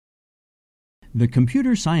The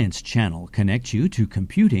Computer Science Channel connects you to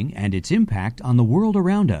computing and its impact on the world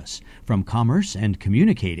around us, from commerce and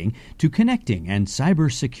communicating to connecting and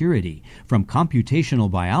cybersecurity, from computational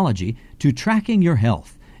biology to tracking your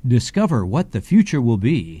health. Discover what the future will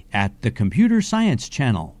be at the Computer Science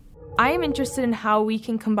Channel. I am interested in how we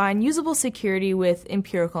can combine usable security with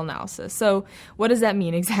empirical analysis. So what does that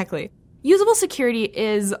mean exactly? Usable security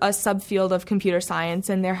is a subfield of computer science,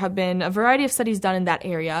 and there have been a variety of studies done in that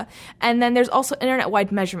area. And then there's also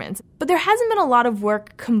internet-wide measurements. But there hasn't been a lot of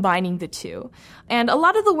work combining the two. And a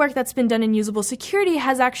lot of the work that's been done in usable security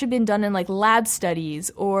has actually been done in lab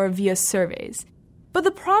studies or via surveys. But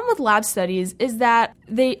the problem with lab studies is that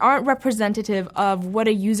they aren't representative of what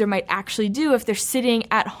a user might actually do if they're sitting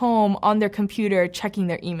at home on their computer checking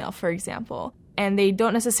their email, for example. And they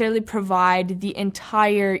don't necessarily provide the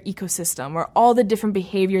entire ecosystem or all the different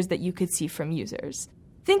behaviors that you could see from users.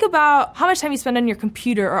 Think about how much time you spend on your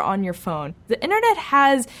computer or on your phone. The internet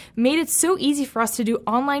has made it so easy for us to do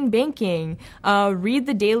online banking, read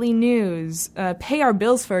the daily news, pay our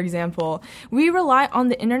bills, for example. We rely on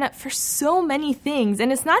the internet for so many things,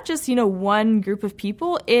 and it's not just, one group of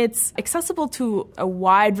people. It's accessible to a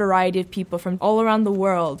wide variety of people from all around the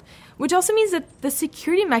world, which also means that the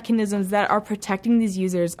security mechanisms that are protecting these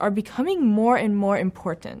users are becoming more and more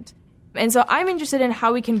important. And so I'm interested in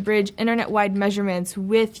how we can bridge internet-wide measurements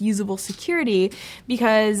with usable security,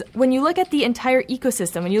 because when you look at the entire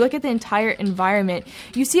ecosystem, when you look at the entire environment,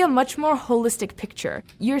 you see a much more holistic picture.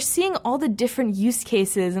 You're seeing all the different use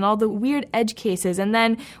cases and all the weird edge cases, and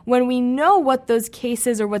then when we know what those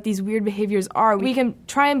cases or what these weird behaviors are, we can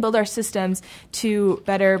try and build our systems to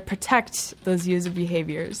better protect those user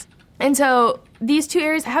behaviors. And so these two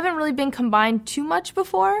areas haven't really been combined too much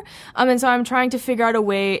before, and so I'm trying to figure out a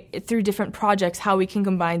way through different projects how we can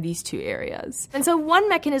combine these two areas. And so one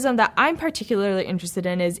mechanism that I'm particularly interested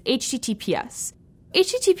in is HTTPS.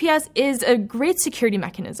 HTTPS is a great security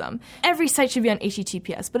mechanism. Every site should be on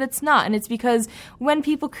HTTPS, but it's not, and it's because when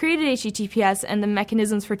people created HTTPS and the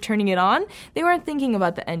mechanisms for turning it on, they weren't thinking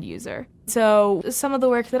about the end user. So some of the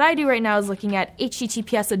work that I do right now is looking at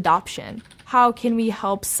HTTPS adoption. How can we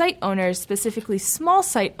help site owners, specifically small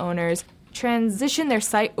site owners, transition their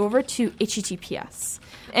site over to HTTPS?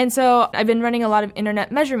 And so I've been running a lot of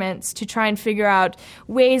internet measurements to try and figure out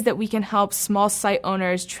ways that we can help small site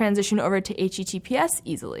owners transition over to HTTPS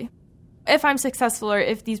easily. If I'm successful, or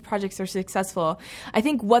if these projects are successful, I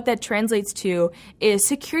think what that translates to is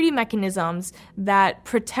security mechanisms that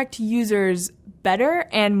protect users better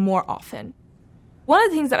and more often. One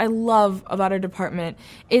of the things that I love about our department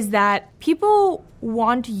is that people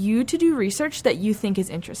want you to do research that you think is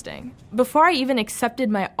interesting. Before I even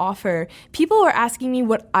accepted my offer, people were asking me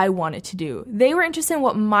what I wanted to do. They were interested in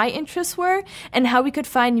what my interests were and how we could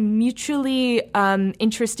find mutually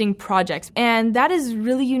interesting projects. And that is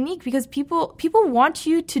really unique because people want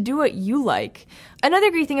you to do what you like.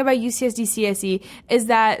 Another great thing about UCSD CSE is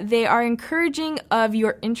that they are encouraging of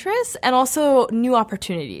your interests and also new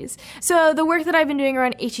opportunities. So the work that I've been doing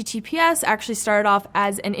around HTTPS actually started off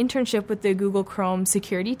as an internship with the Google Chrome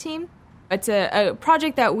security team. It's a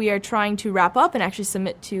project that we are trying to wrap up and actually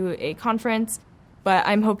submit to a conference, but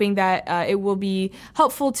I'm hoping that it will be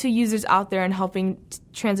helpful to users out there and helping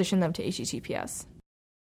transition them to HTTPS.